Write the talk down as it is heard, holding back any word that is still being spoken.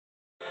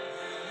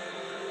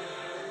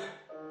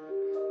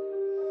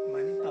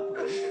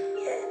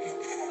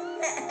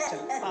चल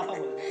पापा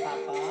बोल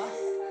पापा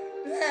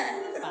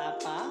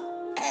पापा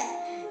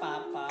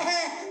पापा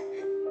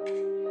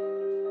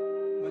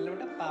बोल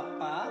बेटा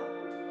पापा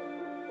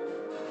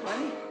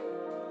मनी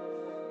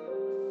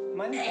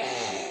मनी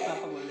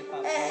पापा बोल दे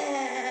पापा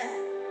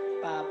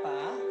पापा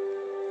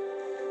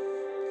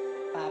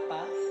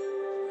पापा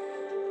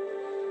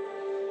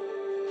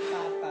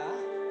पापा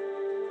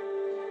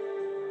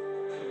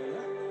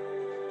बोला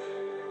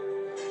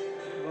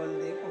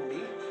बोल दे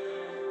कुंडी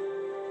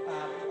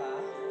पापा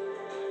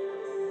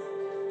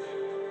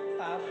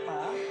पापा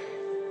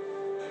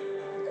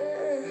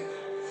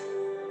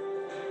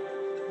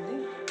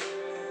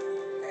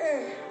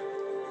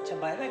अच्छा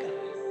बाय बाय कर रहे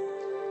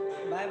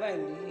हैं बाय बाय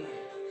नहीं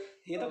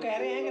ये तो कह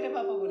रहे हैं कि तेरे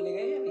पापा बोलेगा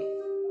ये अभी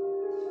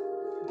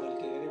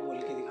बोल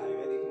के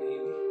दिखाएगा देखो ये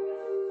भी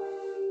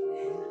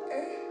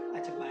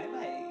अच्छा बाय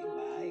बाय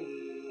बाय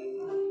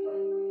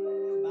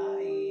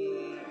बाय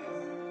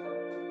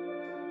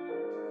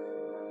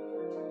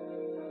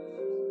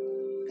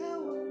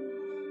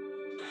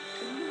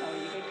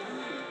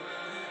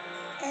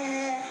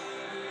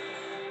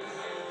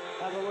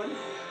पापा बोल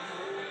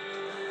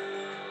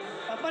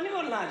पापा नहीं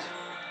बोलना आज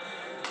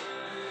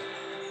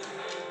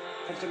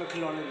फिर चलो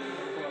खिलौने दे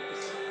दो उनको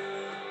वापस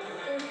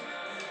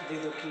दे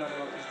दो खिलौने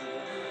वापस दे दो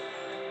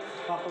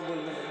पापा बोल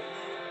बोलो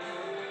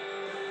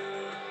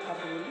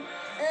पापा बोली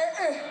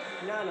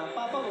ना ना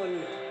पापा बोल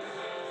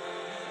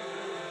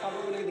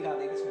के दिखा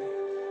दे किसमें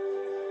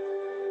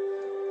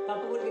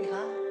पापा बोल के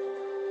दिखा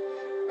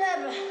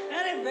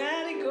अरे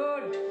very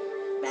good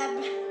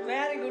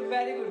very good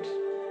very good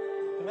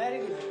very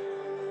good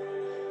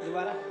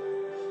दोबारा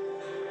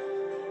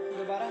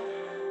दोबारा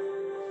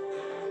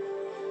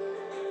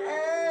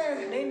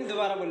नहीं नहीं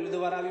दोबारा बोल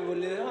दोबारा अभी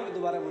बोल रहे हो अभी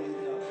दोबारा बोल के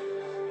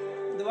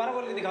दिखाओ दोबारा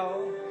बोल के दिखाओ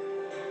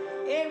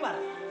एक बार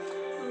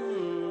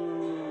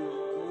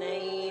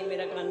नहीं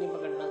मेरा कान नहीं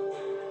पकड़ना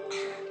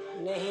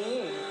नहीं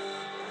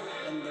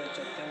अंदर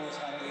चलते हैं वो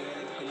सारे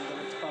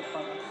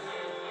पापा का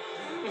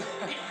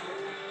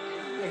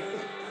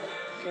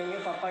कहेंगे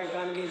पापा के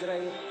कान खींच रहा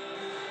है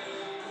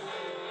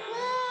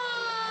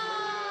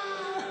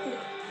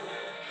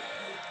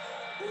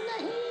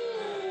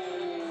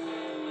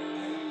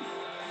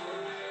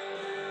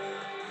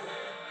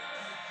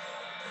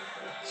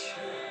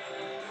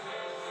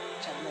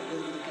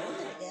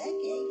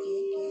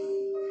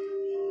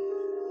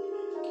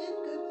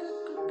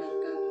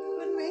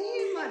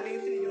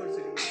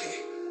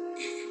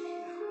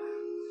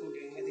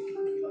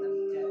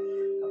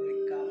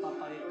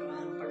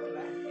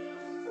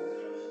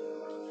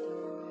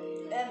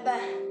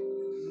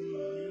नहीं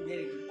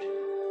वेरी गुड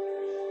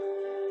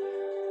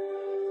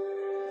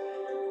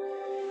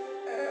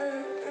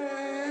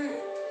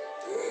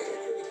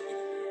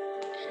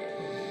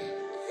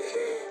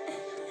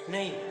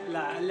नहीं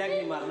लेग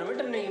नहीं मारना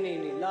बेटा नहीं नहीं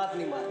नहीं लात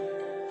नहीं मारना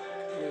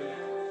नहीं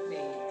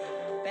नहीं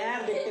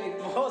पैर देखते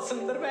बहुत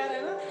सुंदर पैर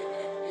है ना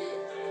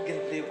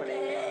गंदे पड़े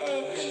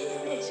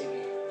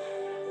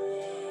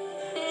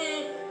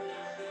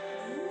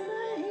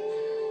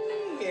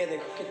ये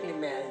देखो कितनी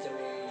मैल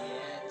जमी हुई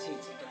है अच्छी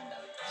अच्छी गंदा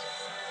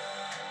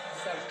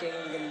सबके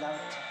गंदा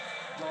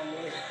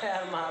मारने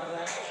यार मार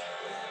रहा है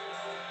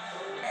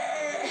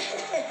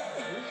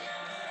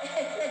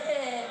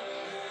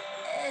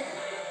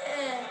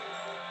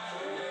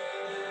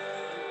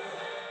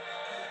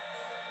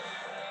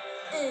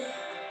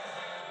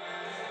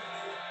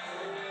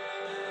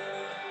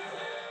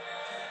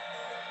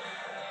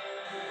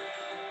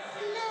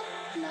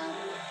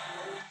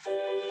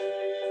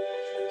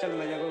चल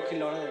मैं जाकर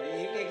खिलौना दे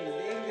एक एक दे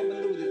एक दे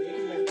बंदूक दे एक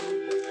मिनट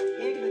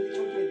एक दे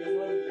छोटी दे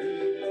वो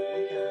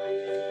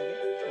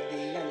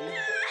देगा नहीं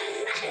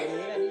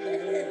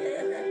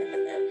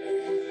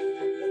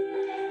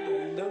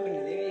बंदूक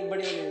नहीं देगा एक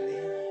बड़ी वाली दे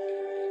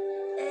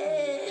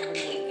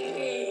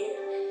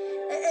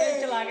चल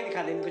चला के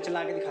दिखा दे इनको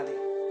चला के दिखा दे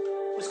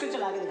उसको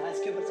चला के दिखा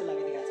इसके ऊपर चला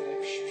के दिखा चल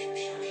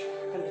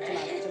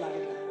चला के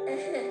दिखा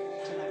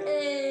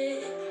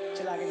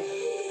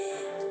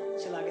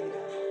चला के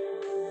दिखा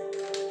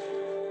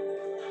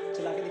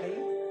चला के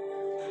दिखाइए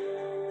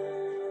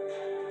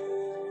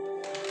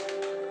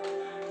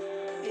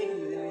एक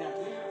दे दो हाथ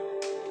में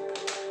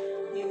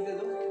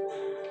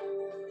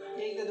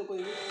एक दे दो कोई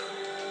भी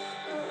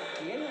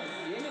ये ना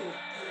ये दे दो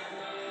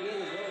ये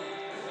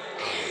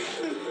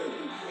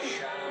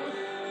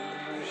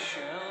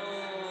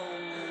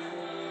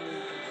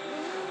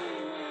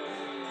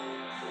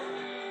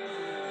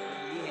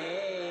है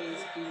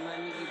इसकी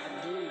मानी की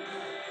बंदूक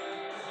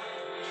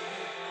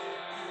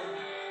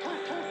ठा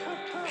ठा ठा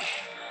ठा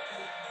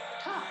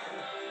ठा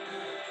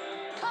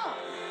ठा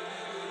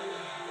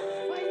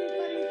फायरिंग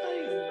फायरिंग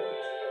फायरिंग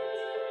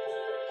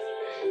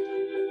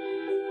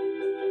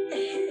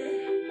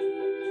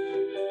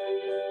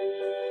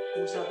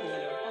मुसा पे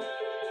लगा बात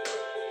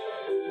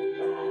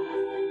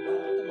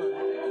तो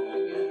मानता है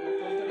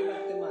थोड़ी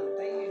बातें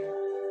मानता ही है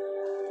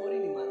पूरी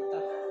नहीं मानता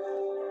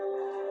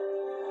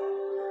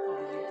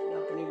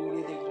अपनी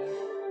वीडियो देख रहा है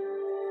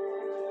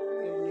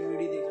अपनी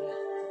वीडियो देख रहा है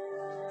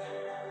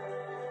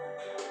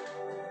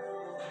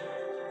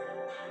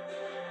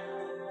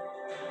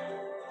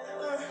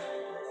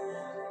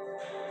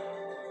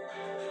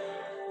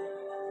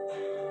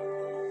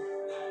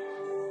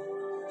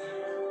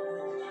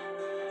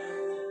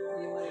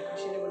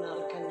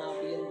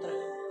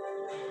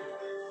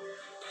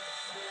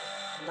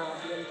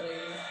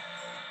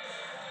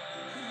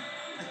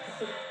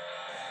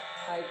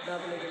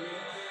नापने के लिए।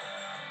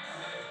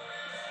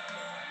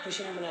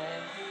 खुशी ने बनाया है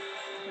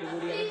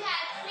गुड़िया।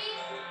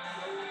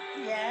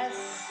 यस।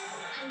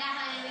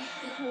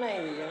 नहीं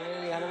भैया मैंने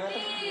नहीं खाना, मैं तो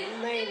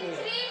नहीं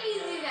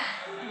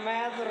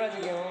मैं तो रज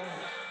गया हूँ।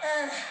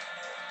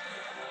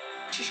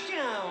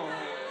 ठिशक्याओ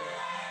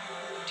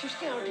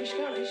ठिशक्याओ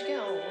ठिशक्याओ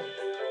ठिशक्याओ।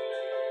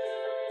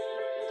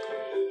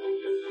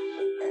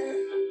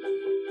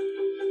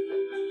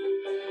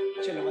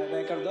 चलो बाय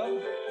बाय कर दो,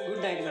 गुड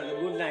नाइट कर दो,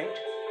 good night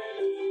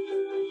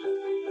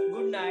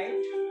good night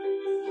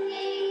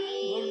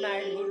good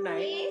night good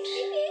night.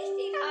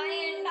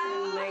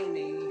 नहीं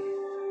नहीं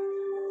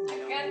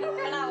तो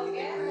खड़ा हो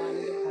गया।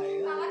 मानी तो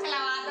खाएगा। मामा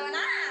खिलावा दो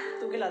ना।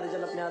 तू खिला दे,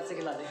 चल अपने हाथ से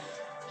खिला दे।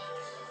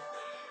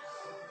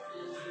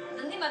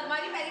 नंदी मत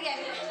मारी पहले क्या है?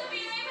 तो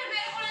फिर मेरे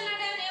को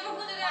लड़ा है, वो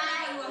खुद लड़ा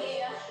है।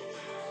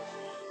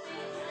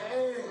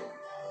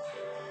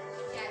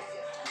 कैसे?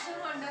 अच्छा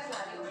वो अंडा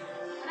खिला रही हूँ।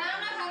 आराम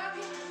ना खाओ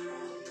भी।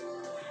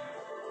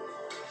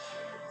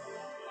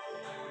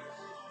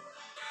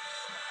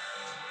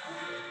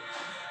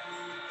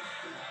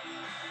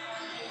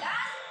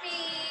 Last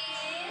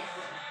piece.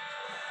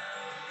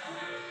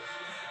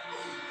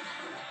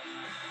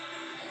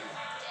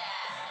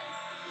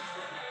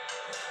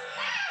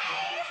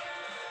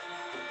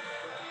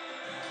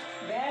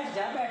 बैठ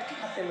जा, बैठ के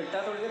खाते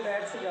मिलता थोड़ी देर,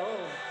 बैठ से जाओ।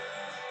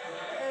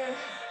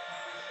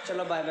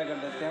 चलो बाय बाय कर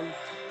देते हैं हम।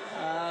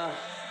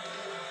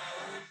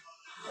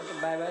 Okay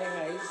bye bye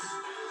guys,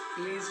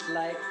 please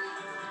like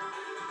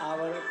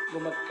our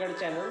घुमक्कड़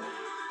channel.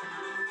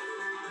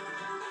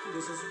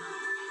 This is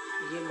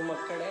ये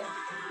घुमक्कड़ है,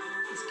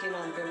 इसके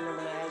नाम पे हमने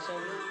बनाया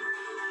चैनल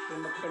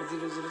घुमक्कड़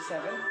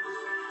 007।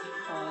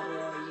 और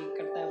ये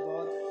करता है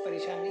बहुत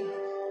परेशानी।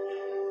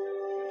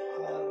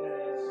 और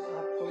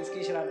आपको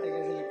इसकी शरारतें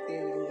कैसी लगती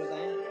हैं ज़रूर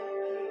बताएं।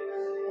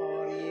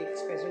 और ये एक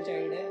स्पेशल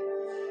चाइल्ड है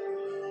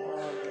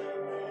और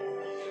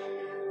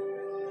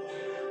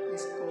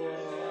इसको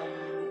हम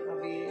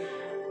अभी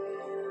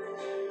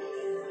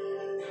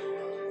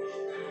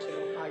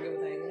चलो आगे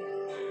बताएंगे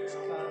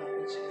इसका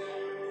कुछ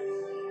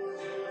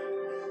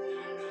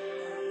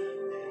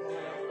और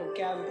आपको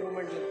क्या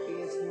इम्प्रूवमेंट लगती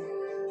है इसमें।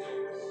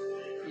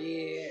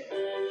 ये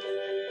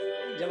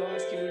जब हम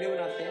इसकी वीडियो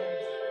बनाते हैं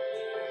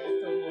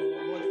तो वो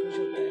बहुत खुश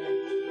होता है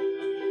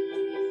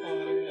और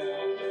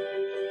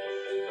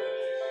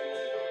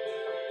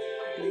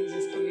प्लीज़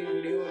इसकी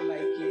वीडियो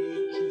लाइक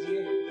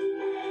कीजिए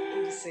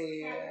जिससे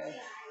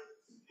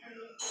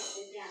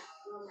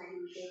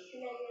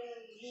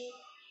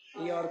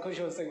ये और खुश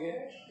हो सके,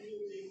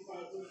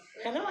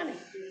 है ना मानी।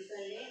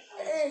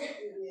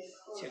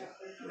 चलो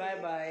बाय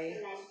बाय।